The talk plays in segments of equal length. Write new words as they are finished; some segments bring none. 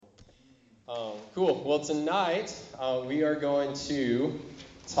Cool. Well, tonight we are going to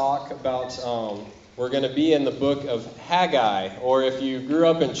talk about, we're going to be in the book of Haggai, or if you grew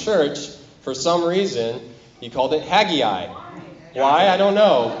up in church, for some reason, you called it Haggai. Why? I don't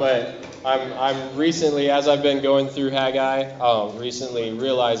know, but I'm recently, as I've been going through Haggai, recently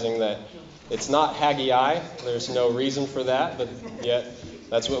realizing that it's not Haggai. There's no reason for that, but yet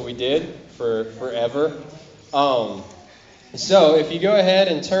that's what we did for forever. So if you go ahead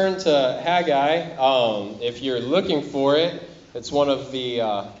and turn to Haggai, if you're looking for it, it's one of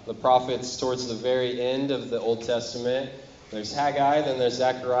the prophets towards the very end of the Old Testament. There's Haggai, then there's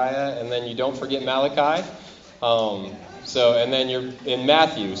Zechariah, and then you don't forget Malachi. And then you're in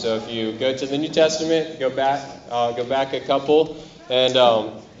Matthew. So if you go to the New Testament, go back a couple,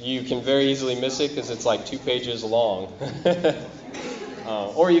 and you can very easily miss it because it's like 2 pages long.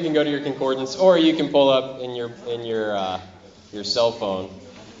 Or you can go to your concordance, or you can pull up in your cell phone.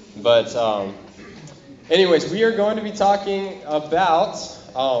 But anyways, we are going to be talking about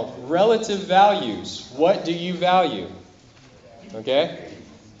relative values. What do you value? Okay?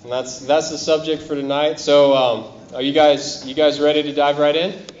 And that's the subject for tonight. So are you guys ready to dive right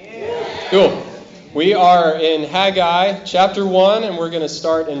in? Yeah. Cool. We are in Haggai chapter 1, and we're going to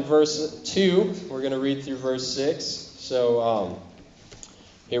start in verse 2. We're going to read through verse 6. So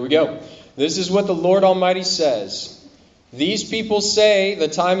here we go. This is what the Lord Almighty says. These people say the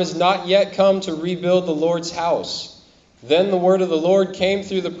time has not yet come to rebuild the Lord's house. Then the word of the Lord came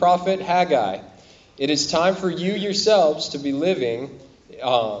through the prophet Haggai. It is time for you yourselves to be living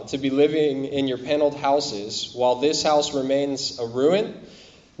in your paneled houses, while this house remains a ruin.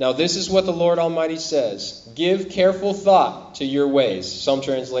 Now this is what the Lord Almighty says. Give careful thought to your ways. Some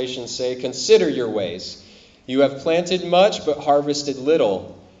translations say, consider your ways. You have planted much, but harvested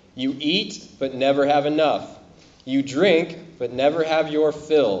little. You eat, but never have enough. You drink, but never have your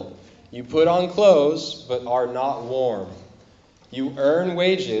fill. You put on clothes, but are not warm. You earn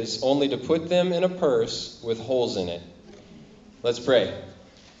wages only to put them in a purse with holes in it. Let's pray.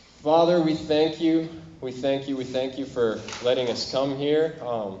 Father, we thank you. We thank you for letting us come here.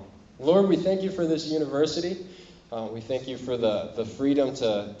 Lord, we thank you for this university. We thank you for the freedom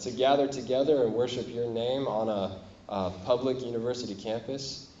to gather together and worship your name on a public university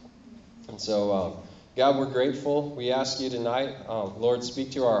campus. And so, God, we're grateful. We ask you tonight, Lord,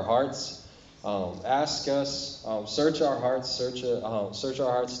 speak to our hearts. Ask us, search our hearts, search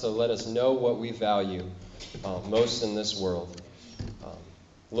our hearts to let us know what we value most in this world.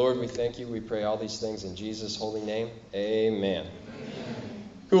 Lord, we thank you. We pray all these things in Jesus' holy name. Amen.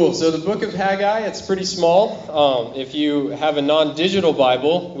 Cool. So the book of Haggai, it's pretty small. If you have a non-digital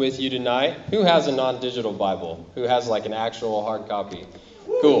Bible with you tonight, who has a non-digital Bible? Who has like an actual hard copy?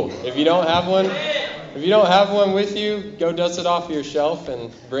 Cool. If you don't have one with you, go dust it off your shelf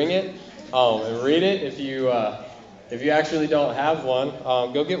and bring it and read it. If you actually don't have one,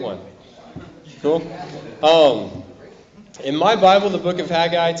 go get one. Cool. In my Bible, the book of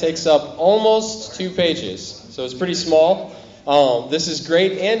Haggai takes up almost 2 pages, so it's pretty small. This is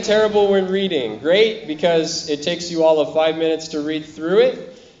great and terrible when reading. Great because it takes you all of 5 minutes to read through it.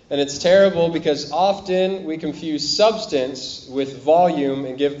 And it's terrible because often we confuse substance with volume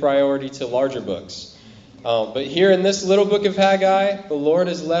and give priority to larger books. But here in this little book of Haggai, the Lord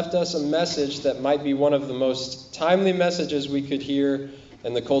has left us a message that might be one of the most timely messages we could hear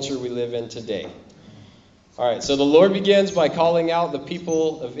in the culture we live in today. All right, so the Lord begins by calling out the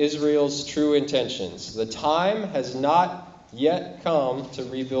people of Israel's true intentions. The time has not yet come to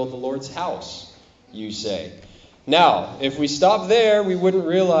rebuild the Lord's house, you say. Now, if we stop there, we wouldn't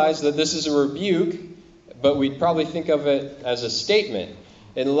realize that this is a rebuke, but we'd probably think of it as a statement.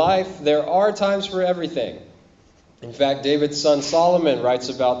 In life, there are times for everything. In fact, David's son Solomon writes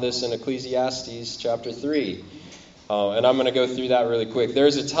about this in Ecclesiastes chapter 3. And I'm going to go through that really quick.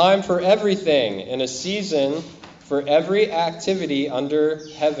 There's a time for everything and a season for every activity under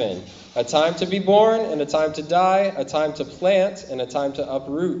heaven. A time to be born and a time to die, a time to plant and a time to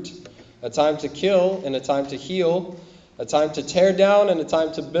uproot. A time to kill and a time to heal, a time to tear down and a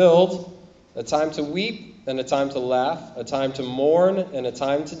time to build, a time to weep and a time to laugh, a time to mourn and a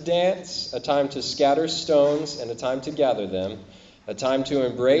time to dance, a time to scatter stones and a time to gather them, a time to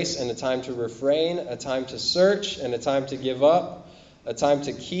embrace and a time to refrain, a time to search and a time to give up, a time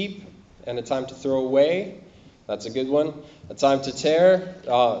to keep and a time to throw away. That's a good one. A time to tear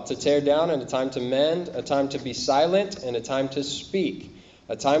down and a time to mend, a time to be silent and a time to speak.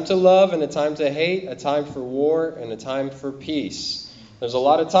 A time to love and a time to hate, a time for war and a time for peace. There's a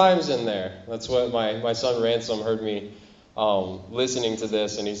lot of times in there. That's what my son Ransom heard me listening to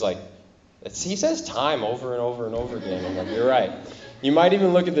this, and he's like, he says time over and over and over again. I'm like, you're right. You might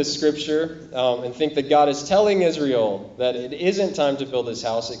even look at this scripture and think that God is telling Israel that it isn't time to build his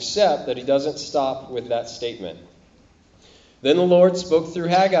house, except that he doesn't stop with that statement. Then the Lord spoke through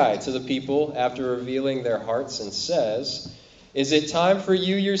Haggai to the people after revealing their hearts and says, "Is it time for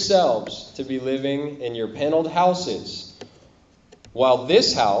you yourselves to be living in your paneled houses, while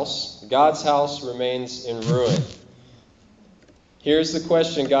this house, God's house, remains in ruin?" Here's the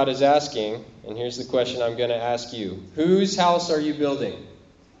question God is asking, and here's the question I'm going to ask you. Whose house are you building?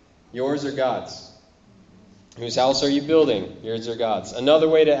 Yours or God's? Whose house are you building? Yours or God's? Another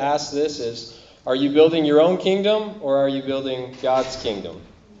way to ask this is, are you building your own kingdom, or are you building God's kingdom?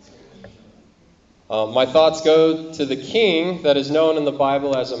 My thoughts go to the king that is known in the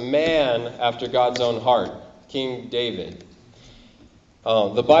Bible as a man after God's own heart, King David.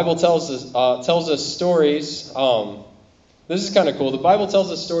 The Bible tells us stories. This is kind of cool. The Bible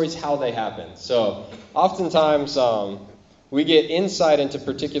tells us stories how they happen. So oftentimes we get insight into a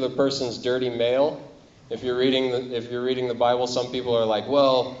particular person's dirty mail. If you're reading the Bible, some people are like,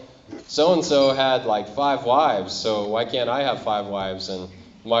 well, so-and-so had like 5 wives, so why can't I have 5 wives? And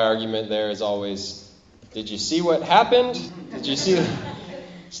my argument there is always, did you see what happened? Did you see?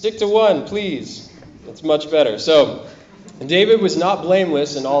 Stick to one, please. It's much better. So David was not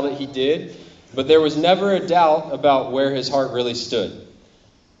blameless in all that he did, but there was never a doubt about where his heart really stood.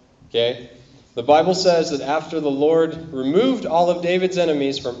 Okay? The Bible says that after the Lord removed all of David's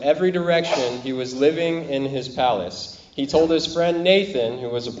enemies from every direction, he was living in his palace. He told his friend Nathan, who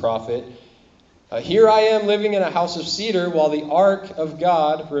was a prophet, "Here I am living in a house of cedar while the ark of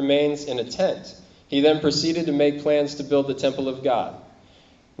God remains in a tent." He then proceeded to make plans to build the temple of God.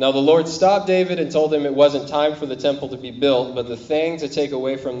 Now the Lord stopped David and told him it wasn't time for the temple to be built, but the thing to take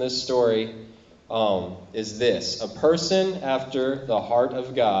away from this story is this: a person after the heart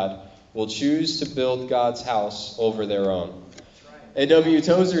of God will choose to build God's house over their own. A.W.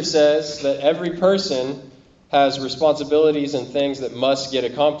 Tozer says that every person has responsibilities and things that must get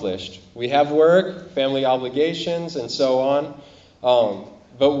accomplished. We have work, family obligations, and so on.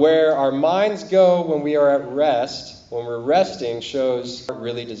 But where our minds go when we are at rest, when we're resting, shows what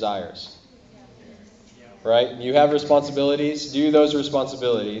really desires. Right? You have responsibilities. Do those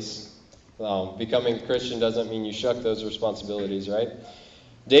responsibilities. Becoming a Christian doesn't mean you shuck those responsibilities, right?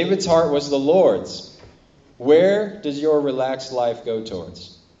 David's heart was the Lord's. Where does your relaxed life go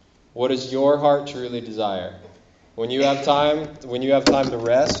towards? What does your heart truly desire? When you have time to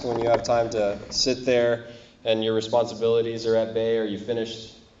rest, when you have time to sit there and your responsibilities are at bay or you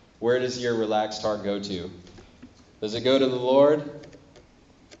finished, where does your relaxed heart go to? Does it go to the Lord?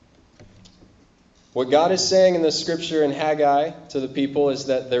 What God is saying in the scripture in Haggai to the people is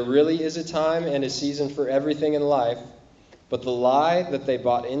that there really is a time and a season for everything in life, but the lie that they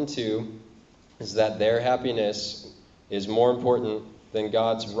bought into is that their happiness is more important than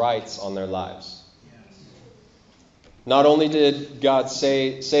God's rights on their lives. Not only did God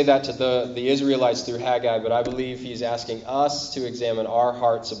say that to the Israelites through Haggai, but I believe he's asking us to examine our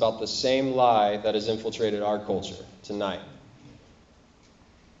hearts about the same lie that has infiltrated our culture tonight.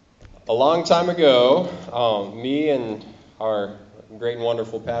 A long time ago, me and our great and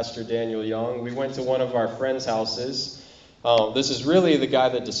wonderful pastor Daniel Young, we went to one of our friends' houses. This is really the guy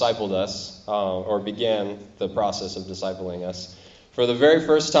that discipled us, or began the process of discipling us. For the very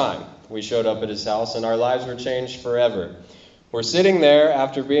first time, we showed up at his house, and our lives were changed forever. We're sitting there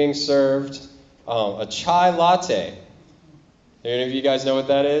after being served a chai latte. Any of you guys know what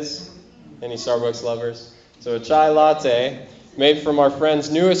that is? Any Starbucks lovers? So a chai latte made from our friend's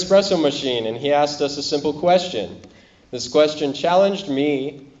new espresso machine, and he asked us a simple question. This question challenged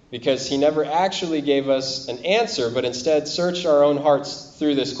me because he never actually gave us an answer, but instead searched our own hearts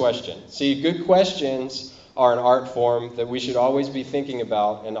through this question. See, good questions are an art form that we should always be thinking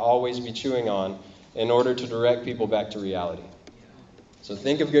about and always be chewing on in order to direct people back to reality. So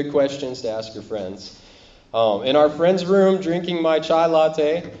think of good questions to ask your friends. In our friend's room, drinking my chai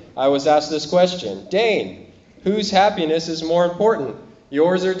latte, I was asked this question: Dane, whose happiness is more important,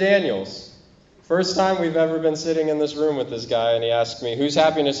 yours or Daniel's? First time we've ever been sitting in this room with this guy, and he asked me, whose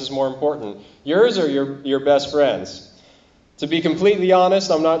happiness is more important, yours or your best friend's? To be completely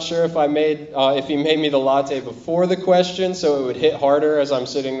honest, I'm not sure if he made me the latte before the question, so it would hit harder as I'm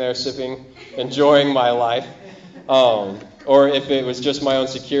sitting there sipping, enjoying my life, or if it was just my own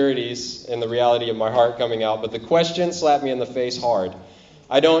securities and the reality of my heart coming out. But the question slapped me in the face hard.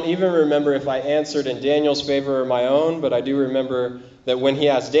 I don't even remember if I answered in Daniel's favor or my own, but I do remember that when he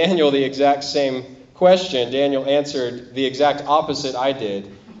asked Daniel the exact same question, Daniel answered the exact opposite I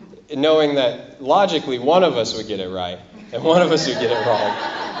did, knowing that logically one of us would get it right and one of us would get it wrong.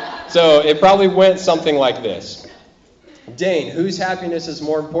 So it probably went something like this. Dane, whose happiness is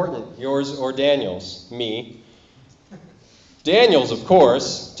more important, yours or Daniel's? Me. Daniel's, of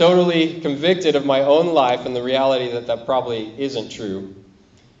course, totally convicted of my own life and the reality that that probably isn't true.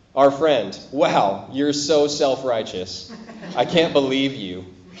 Our friend, wow, you're so self-righteous. I can't believe you.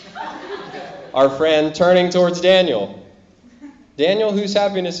 Our friend turning towards Daniel. Daniel, whose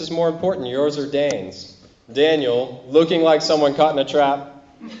happiness is more important, yours or Dane's? Daniel, looking like someone caught in a trap.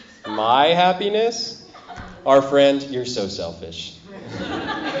 My happiness? Our friend, you're so selfish.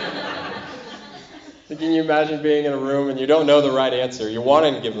 Can you imagine being in a room and you don't know the right answer? You're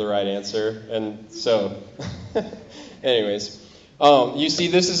wanting to give the right answer. And so, anyways, you see,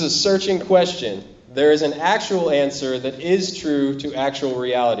 this is a searching question. There is an actual answer that is true to actual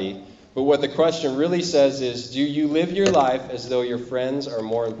reality. But what the question really says is, do you live your life as though your friends are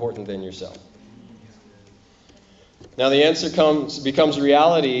more important than yourself? Now the answer becomes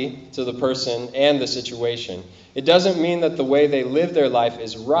reality to the person and the situation. It doesn't mean that the way they live their life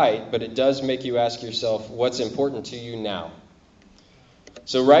is right, but it does make you ask yourself, what's important to you now?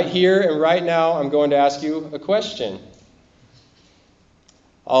 So right here and right now, I'm going to ask you a question.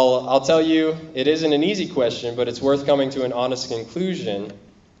 I'll tell you, it isn't an easy question, but it's worth coming to an honest conclusion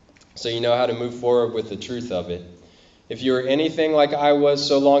so you know how to move forward with the truth of it. If you're anything like I was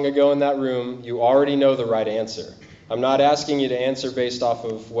so long ago in that room, you already know the right answer. I'm not asking you to answer based off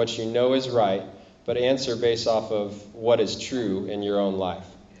of what you know is right, but answer based off of what is true in your own life.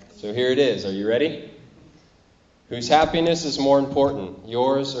 So here it is. Are you ready? Whose happiness is more important,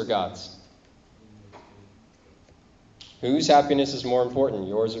 yours or God's? Whose happiness is more important,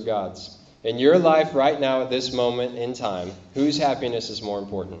 yours or God's? In your life right now at this moment in time, whose happiness is more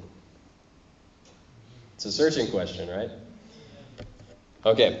important? It's a searching question, right?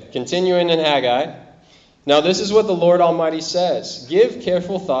 Okay, continuing in Haggai. Now this is what the Lord Almighty says. Give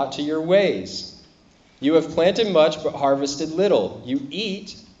careful thought to your ways. You have planted much but harvested little. You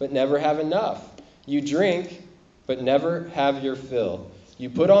eat but never have enough. You drink but never have your fill. You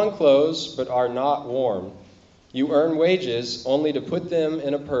put on clothes but are not warm. You earn wages only to put them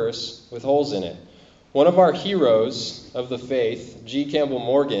in a purse with holes in it. One of our heroes of the faith, G. Campbell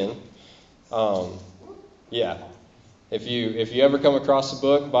Morgan, if you ever come across the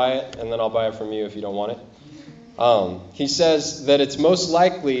book, buy it, and then I'll buy it from you if you don't want it. He says that it's most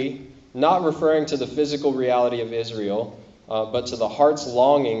likely not referring to the physical reality of Israel, but to the heart's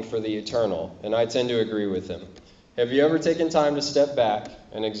longing for the eternal. And I tend to agree with him. Have you ever taken time to step back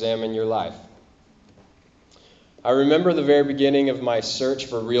and examine your life? I remember the very beginning of my search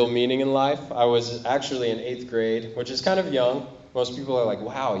for real meaning in life. I was actually in 8th grade, which is kind of young. Most people are like,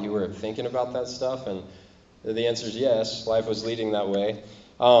 wow, you were thinking about that stuff? And the answer is yes. Life was leading that way.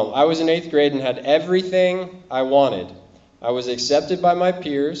 I was in 8th grade and had everything I wanted. I was accepted by my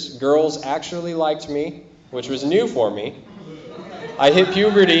peers. Girls actually liked me, which was new for me. I hit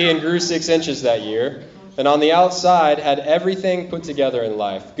puberty and grew 6 inches that year. And on the outside, had everything put together in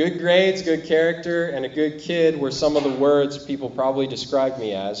life. Good grades, good character, and a good kid were some of the words people probably described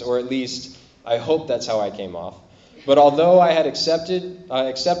me as, or at least I hope that's how I came off. But although I had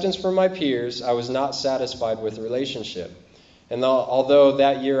acceptance from my peers, I was not satisfied with the relationship. And although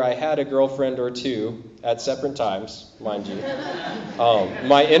that year I had a girlfriend or two, at separate times, mind you,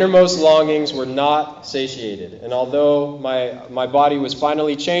 my innermost longings were not satiated. And although my body was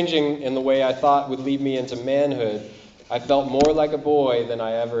finally changing in the way I thought would lead me into manhood, I felt more like a boy than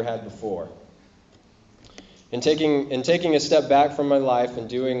I ever had before. In taking a step back from my life and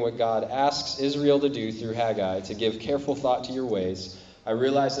doing what God asks Israel to do through Haggai, to give careful thought to your ways, I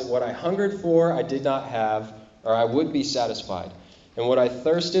realized that what I hungered for I did not have, or I would be satisfied. And what I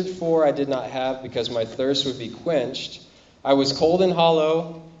thirsted for I did not have, because my thirst would be quenched. I was cold and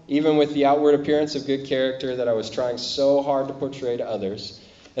hollow, even with the outward appearance of good character that I was trying so hard to portray to others.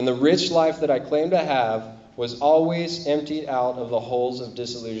 And the rich life that I claimed to have was always emptied out of the holes of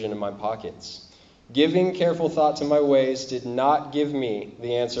disillusion in my pockets. Giving careful thought to my ways did not give me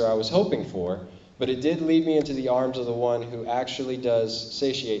the answer I was hoping for, but it did lead me into the arms of the one who actually does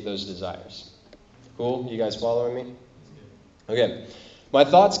satiate those desires. Cool? You guys following me? Okay. My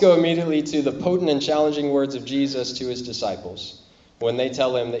thoughts go immediately to the potent and challenging words of Jesus to his disciples when they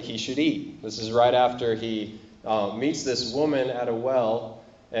tell him that he should eat. This is right after he meets this woman at a well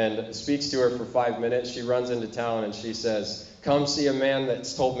and speaks to her for 5 minutes. She runs into town and she says, "Come see a man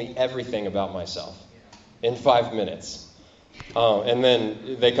that's told me everything about myself in 5 minutes." And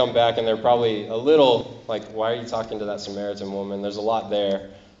then they come back and they're probably a little like, why are you talking to that Samaritan woman? There's a lot there.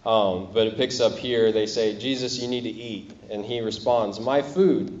 But it picks up here. They say, "Jesus, you need to eat." And he responds, "My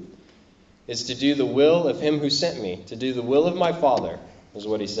food is to do the will of him who sent me, to do the will of my Father," is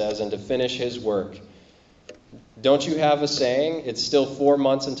what he says, "and to finish his work." Don't you have a saying, it's still 4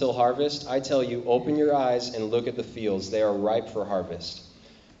 months until harvest? I tell you, open your eyes and look at the fields. They are ripe for harvest.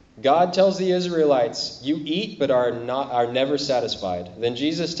 God tells the Israelites, you eat but are never satisfied. Then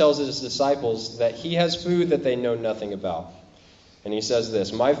Jesus tells his disciples that he has food that they know nothing about. And he says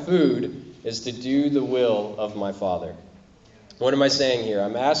this, my food is to do the will of my Father. What am I saying here?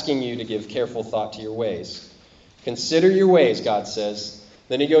 I'm asking you to give careful thought to your ways. Consider your ways, God says.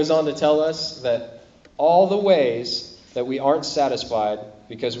 Then he goes on to tell us that all the ways that we aren't satisfied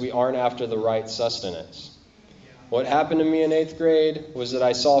because we aren't after the right sustenance. What happened to me in 8th grade was that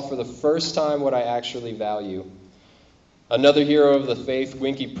I saw for the first time what I actually value. Another hero of the faith,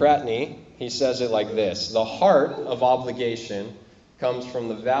 Winky Pratney, he says it like this. The heart of obligation comes from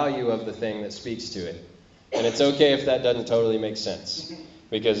the value of the thing that speaks to it. And it's okay if that doesn't totally make sense,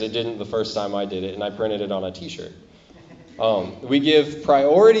 because it didn't the first time I did it, and I printed it on a t-shirt. We give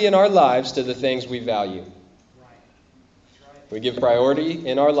priority in our lives to the things we value. We give priority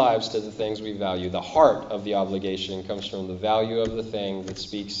in our lives to the things we value. The heart of the obligation comes from the value of the thing that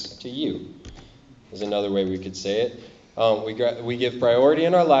speaks to you, is another way we could say it. We give priority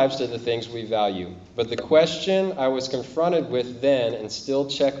in our lives to the things we value. But the question I was confronted with then and still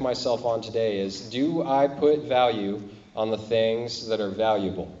check myself on today is, do I put value on the things that are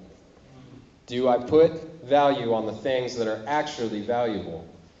valuable? Do I put value on the things that are actually valuable?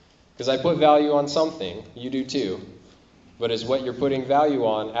 Because I put value on something. You do too. But is what you're putting value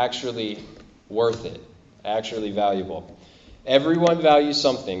on actually worth it? Actually valuable? Everyone values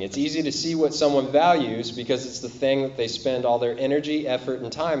something. It's easy to see what someone values because it's the thing that they spend all their energy, effort,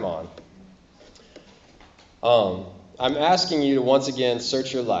 and time on. I'm asking you to once again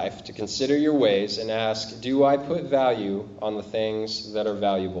search your life, to consider your ways, and ask, do I put value on the things that are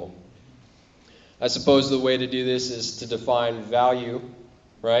valuable? I suppose the way to do this is to define value,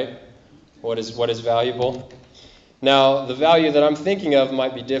 right? What is valuable? Now, the value that I'm thinking of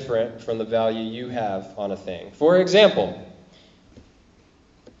might be different from the value you have on a thing. For example,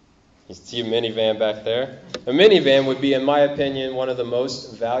 you see a minivan back there? A minivan would be, in my opinion, one of the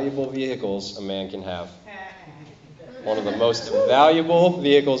most valuable vehicles a man can have. One of the most valuable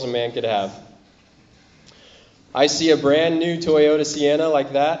vehicles a man could have. I see a brand new Toyota Sienna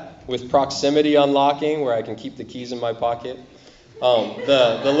like that with proximity unlocking where I can keep the keys in my pocket.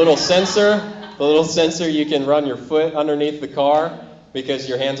 The little sensor, you can run your foot underneath the car because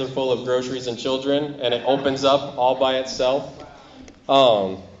your hands are full of groceries and children, and it opens up all by itself.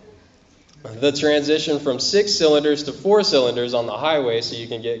 The transition from 6 cylinders to 4 cylinders on the highway so you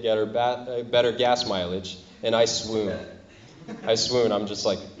can get better gas mileage. And I swoon. I'm just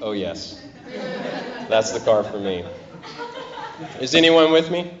like, oh yes. That's the car for me. Is anyone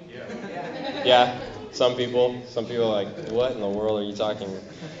with me? Yeah? Some people are like, what in the world are you talking about?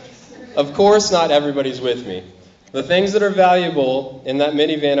 Of course not everybody's with me. The things that are valuable in that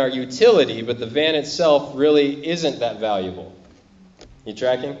minivan are utility, but the van itself really isn't that valuable. You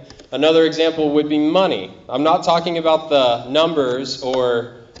tracking? Another example would be money. I'm not talking about the numbers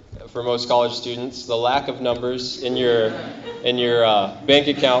or, for most college students, the lack of numbers in your bank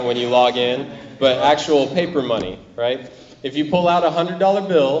account when you log in, but actual paper money, right? If you pull out a $100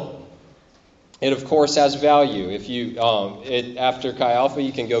 bill, it of course has value. If you after Chi Alpha,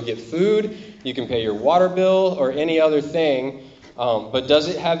 you can go get food, you can pay your water bill or any other thing, but does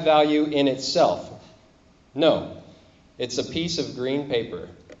it have value in itself? No. It's a piece of green paper,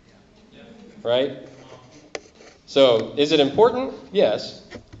 right? So, is it important? Yes.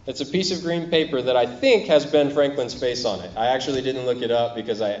 It's a piece of green paper that I think has Ben Franklin's face on it. I actually didn't look it up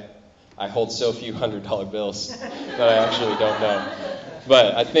because I hold so few $100 bills that I actually don't know.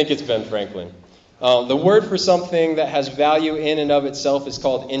 But I think it's Ben Franklin. The word for something that has value in and of itself is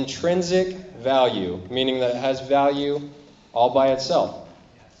called intrinsic value, meaning that it has value all by itself.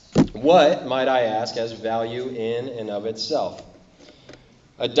 What, might I ask, has value in and of itself?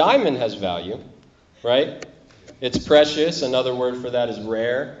 A diamond has value, right? It's precious. Another word for that is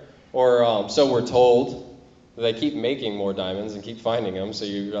rare. Or so we're told. They keep making more diamonds and keep finding them. So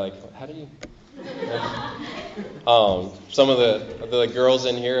you're like, how do you... some of the girls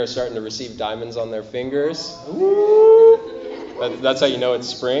in here are starting to receive diamonds on their fingers. Woo! That's how you know it's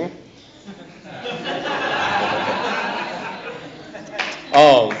spring.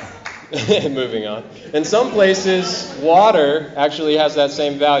 Moving on. In some places, water actually has that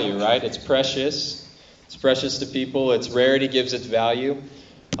same value, right? It's precious. It's precious to people. Its rarity gives its value.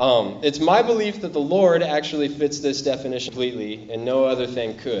 It's my belief that the Lord actually fits this definition completely, and no other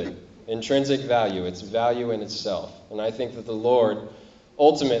thing could. Intrinsic value. It's value in itself. And I think that the Lord,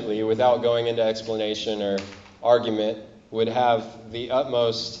 ultimately, without going into explanation or argument, would have the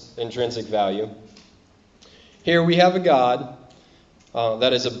utmost intrinsic value. Here we have a God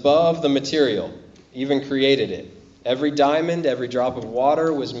that is above the material, even created it. Every diamond, every drop of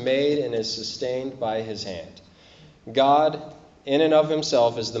water was made and is sustained by his hand. God, in and of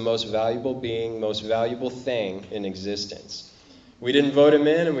himself, is the most valuable being, most valuable thing in existence. We didn't vote him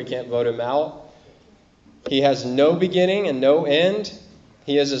in and we can't vote him out. He has no beginning and no end.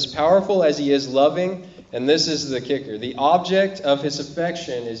 He is as powerful as he is loving. And this is the kicker. The object of his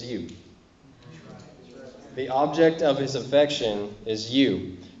affection is you. The object of his affection is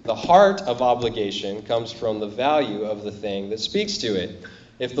you. The heart of obligation comes from the value of the thing that speaks to it.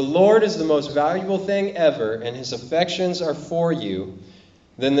 If the Lord is the most valuable thing ever and his affections are for you,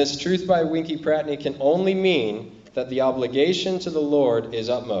 then this truth by Winky Pratney can only mean that the obligation to the Lord is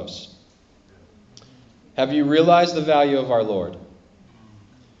utmost. Have you realized the value of our Lord?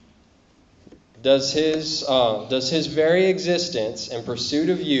 Does his very existence and pursuit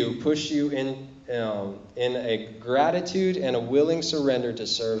of you push you in a gratitude and a willing surrender to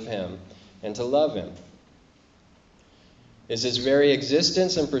serve him and to love him? Is his very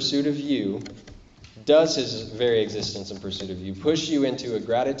existence and pursuit of you, does his very existence and pursuit of you push you into a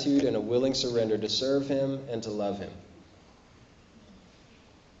gratitude and a willing surrender to serve him and to love him?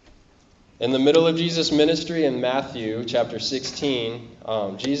 In the middle of Jesus' ministry in Matthew chapter 16,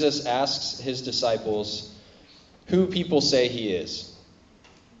 Jesus asks his disciples who people say he is.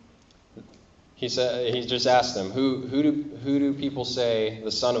 He just asked them, who do people say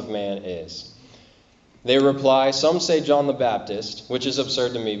the Son of Man is? They reply, some say John the Baptist, which is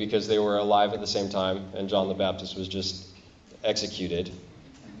absurd to me because they were alive at the same time and John the Baptist was just executed.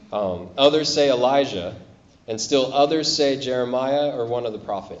 Others say Elijah, and still others say Jeremiah or one of the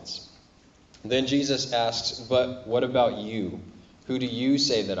prophets. Then Jesus asks, but what about you? Who do you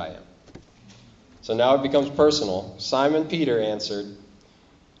say that I am? So now it becomes personal. Simon Peter answered,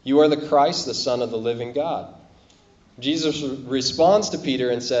 you are the Christ, the Son of the living God. Jesus responds to Peter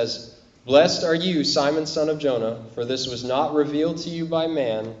and says, blessed are you, Simon, son of Jonah, for this was not revealed to you by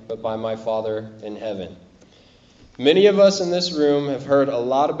man, but by my Father in heaven. Many of us in this room have heard a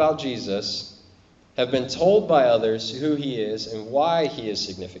lot about Jesus, have been told by others who he is and why he is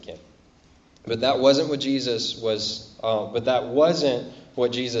significant. But that wasn't what Jesus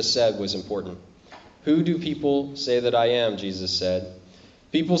said was important. Who do people say that I am? Jesus said.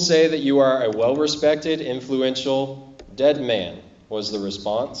 People say that you are a well-respected, influential, dead man, was the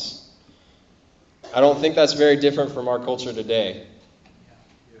response. I don't think that's very different from our culture today.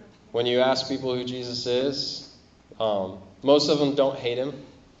 When you ask people who Jesus is, most of them don't hate him,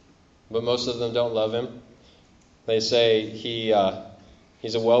 but most of them don't love him. They say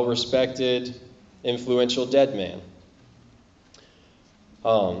he's a well-respected, influential dead man.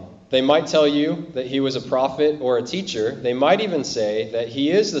 They might tell you that he was a prophet or a teacher. They might even say that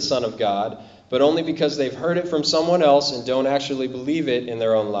he is the Son of God, but only because they've heard it from someone else and don't actually believe it in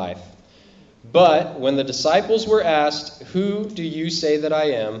their own life. But when the disciples were asked, who do you say that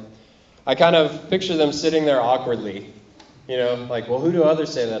I am? I kind of picture them sitting there awkwardly. Like, well, who do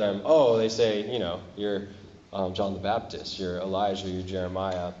others say that I am? Oh, they say, you're John the Baptist, you're Elijah, you're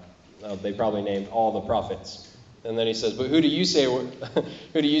Jeremiah. They probably named all the prophets. And then he says, but who do you say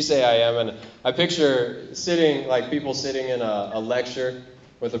I am? And I picture people sitting in a lecture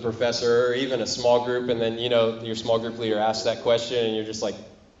with a professor or even a small group, and then, your small group leader asks that question, and you're just like,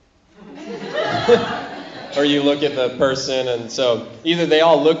 or you look at the person, and so either they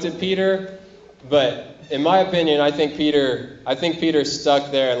all looked at Peter, but in my opinion, I think Peter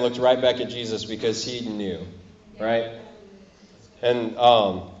stuck there and looked right back at Jesus because he knew, right? And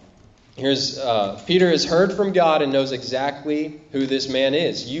Peter has heard from God and knows exactly who this man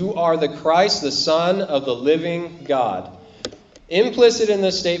is. You are the Christ, the Son of the living God. Implicit in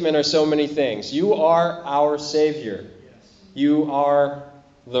this statement are so many things. You are our Savior. You are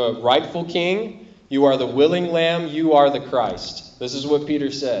the rightful King. You are the willing Lamb. You are the Christ. This is what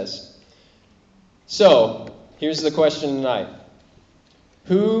Peter says. So, here's the question tonight.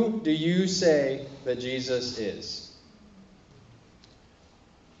 Who do you say that Jesus is?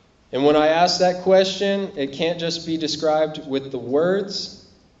 And when I ask that question, it can't just be described with the words.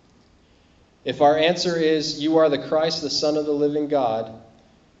 If our answer is, you are the Christ, the Son of the living God,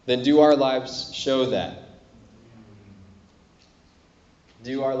 then do our lives show that?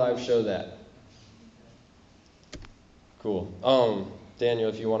 Do our lives show that? Cool. Daniel,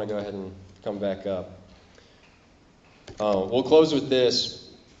 if you want to go ahead and come back up. We'll close with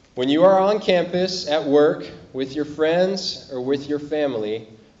this. When you are on campus, at work, with your friends, or with your family,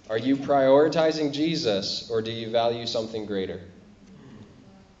 are you prioritizing Jesus, or do you value something greater?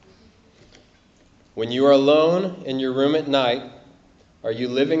 When you are alone in your room at night, Are you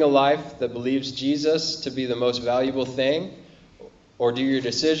living a life that believes Jesus to be the most valuable thing? Or do your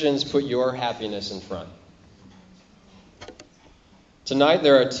decisions put your happiness in front? Tonight,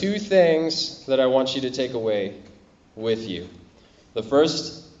 there are two things that I want you to take away with you. The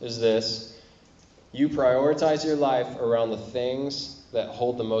first is this: you prioritize your life around the things that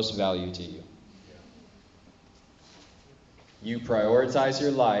hold the most value to you. You prioritize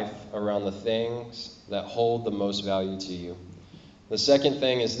your life around the things that hold the most value to you. The second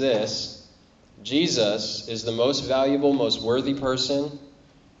thing is this: Jesus is the most valuable, most worthy person,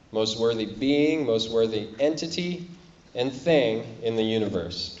 most worthy being, most worthy entity and thing in the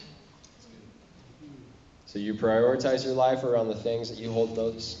universe. So you prioritize your life around the things that you hold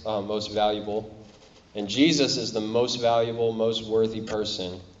most valuable. And Jesus is the most valuable, most worthy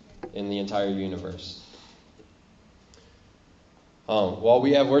person in the entire universe. While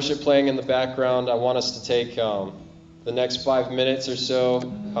we have worship playing in the background, I want us to take the next 5 minutes or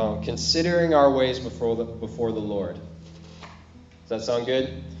so considering our ways before the Lord. Does that sound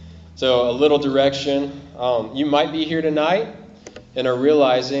good? So a little direction. You might be here tonight and are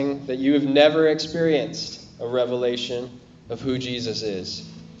realizing that you have never experienced a revelation of who Jesus is.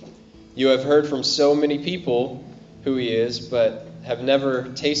 You have heard from so many people who he is, but have never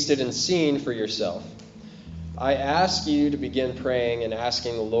tasted and seen for yourself. I ask you to begin praying and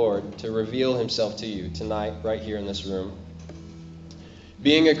asking the Lord to reveal himself to you tonight, right here in this room.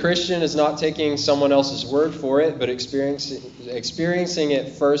 Being a Christian is not taking someone else's word for it, but experiencing it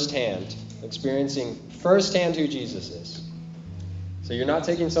firsthand. Experiencing firsthand who Jesus is. So you're not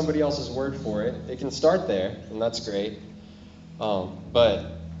taking somebody else's word for it. It can start there, and that's great. But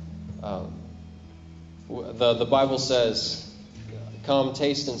the Bible says, "Come,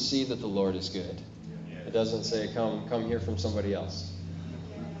 taste and see that the Lord is good." It doesn't say, "Come hear from somebody else."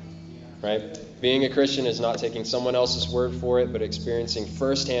 Right? Being a Christian is not taking someone else's word for it, but experiencing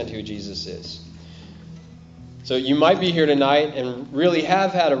firsthand who Jesus is. So you might be here tonight and really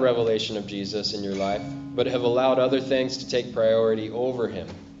have had a revelation of Jesus in your life, but have allowed other things to take priority over him.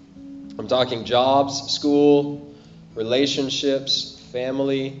 I'm talking jobs, school, relationships,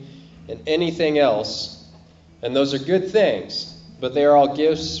 family, and anything else. And those are good things, but they are all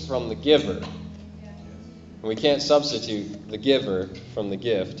gifts from the giver. And we can't substitute the giver from the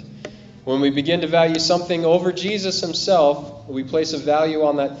gift. When we begin to value something over Jesus himself, we place a value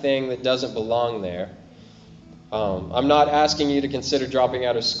on that thing that doesn't belong there. I'm not asking you to consider dropping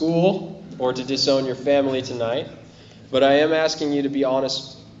out of school or to disown your family tonight, but I am asking you to be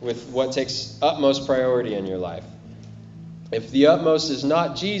honest with what takes utmost priority in your life. If the utmost is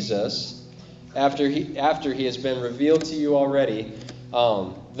not Jesus, after he has been revealed to you already,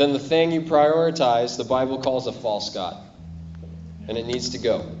 then the thing you prioritize, the Bible calls a false god. And it needs to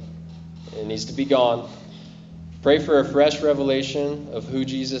go. It needs to be gone. Pray for a fresh revelation of who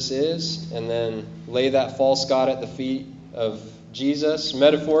Jesus is, and then lay that false god at the feet of Jesus,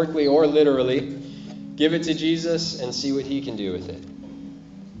 metaphorically or literally. Give it to Jesus and see what he can do with it.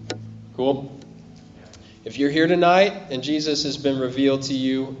 Cool? If you're here tonight and Jesus has been revealed to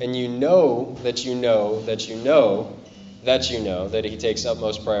you, and you know that he takes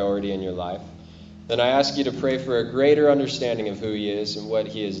utmost priority in your life, then I ask you to pray for a greater understanding of who he is and what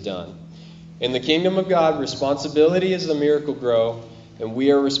he has done. In the kingdom of God, responsibility is the miracle grow, and we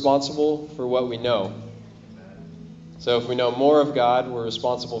are responsible for what we know. So if we know more of God, we're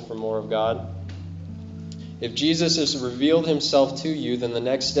responsible for more of God. If Jesus has revealed himself to you, then the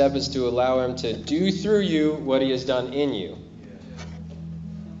next step is to allow him to do through you what he has done in you.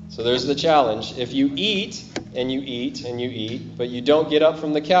 So there's the challenge. If you eat, and you eat, and you eat, but you don't get up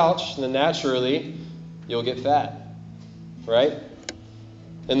from the couch, then naturally you'll get fat. Right?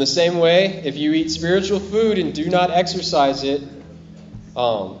 In the same way, if you eat spiritual food and do not exercise it,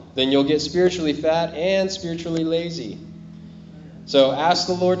 then you'll get spiritually fat and spiritually lazy. So ask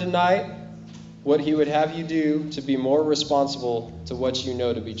the Lord tonight what he would have you do to be more responsible to what you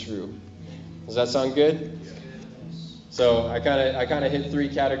know to be true. Does that sound good? So I kind of hit 3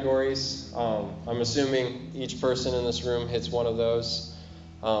 categories. I'm assuming each person in this room hits one of those.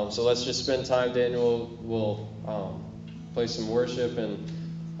 So let's just spend time. Daniel will play some worship, and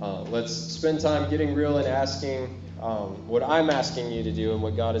let's spend time getting real and asking what I'm asking you to do, and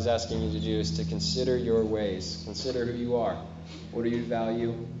what God is asking you to do is to consider your ways. Consider who you are. What do you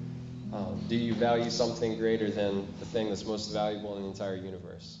value? Do you value something greater than the thing that's most valuable in the entire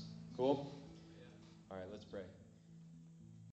universe? Cool? All right, let's pray.